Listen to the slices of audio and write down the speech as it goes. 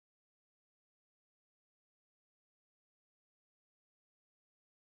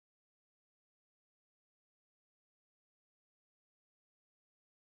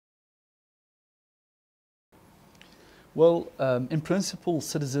Well, in principle,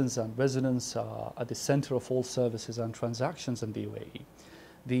 citizens and residents are at the center of all services and transactions in the UAE.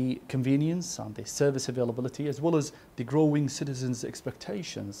 The convenience and the service availability, as well as the growing citizens'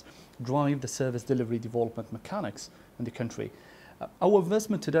 expectations, drive the service delivery development mechanics in the country. Our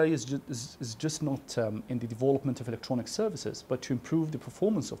investment today is just not in the development of electronic services, but to improve the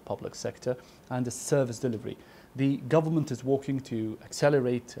performance of public sector and the service delivery. The government is working to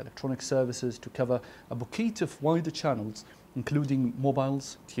accelerate electronic services to cover a bouquet of wider channels, including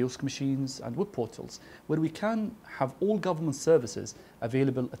mobiles, kiosk machines and web portals, where we can have all government services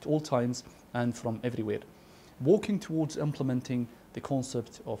available at all times and from everywhere, working towards implementing the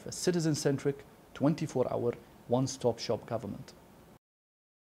concept of a citizen-centric, 24-hour, one-stop shop government.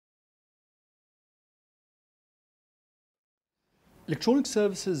 Electronic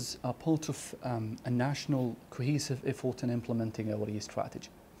services are part of a national cohesive effort in implementing our e-strategy.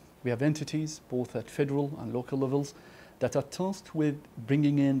 We have entities, both at federal and local levels, that are tasked with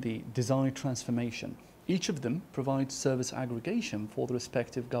bringing in the desired transformation. Each of them provides service aggregation for the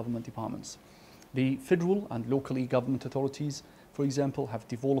respective government departments. The federal and local e-government authorities, for example, have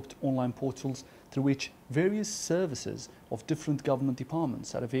developed online portals through which various services of different government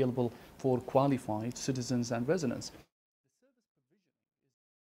departments are available for qualified citizens and residents.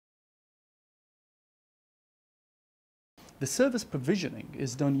 The service provisioning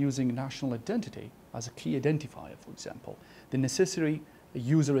is done using national identity as a key identifier, for example. The necessary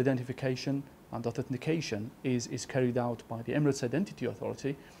user identification and authentication is carried out by the Emirates ID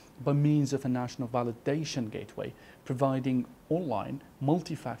Authority by means of a national validation gateway, providing online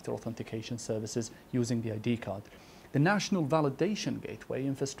multi-factor authentication services using the ID card. The national validation gateway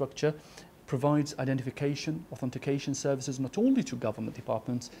infrastructure provides identification, authentication services not only to government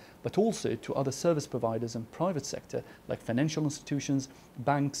departments, but also to other service providers in private sector, like financial institutions,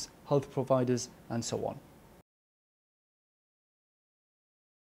 banks, health providers, and so on.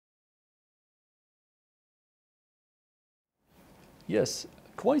 Yes,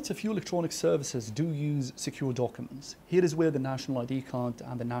 quite a few electronic services do use secure documents. Here is where the national ID card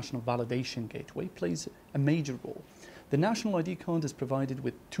and the national validation gateway plays a major role. The national ID card is provided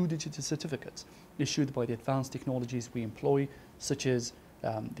with 2 digital certificates issued by the advanced technologies we employ, such as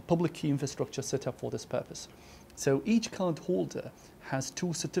the public key infrastructure set up for this purpose. So each card holder has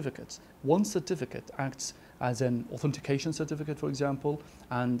 2 certificates. One certificate acts as an authentication certificate, for example,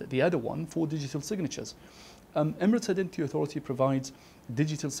 and the other one for digital signatures. Emirates ID Authority provides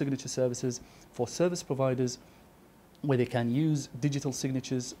digital signature services for service providers where they can use digital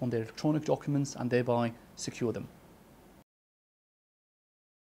signatures on their electronic documents and thereby secure them.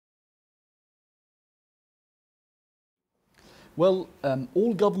 Well,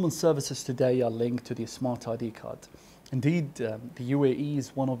 all government services today are linked to the smart ID card. Indeed, the UAE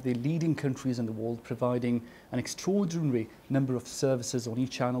is one of the leading countries in the world, providing an extraordinary number of services on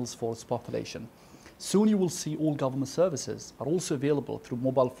e-channels for its population. Soon you will see all government services are also available through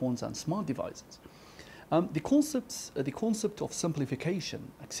mobile phones and smart devices. The concept of simplification,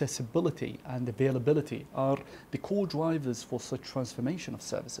 accessibility and availability are the core drivers for such transformation of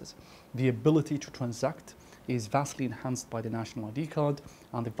services. The ability to transact is vastly enhanced by the national ID card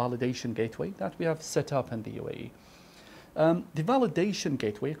and the validation gateway that we have set up in the UAE. The validation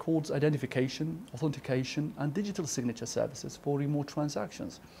gateway accords identification, authentication and digital signature services for remote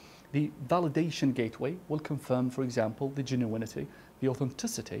transactions. The validation gateway will confirm, for example, the genuinity, the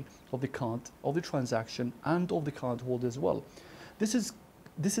authenticity of the card, of the transaction and of the card holder as well. This is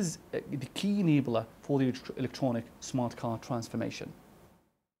the key enabler for the electronic smart card transformation.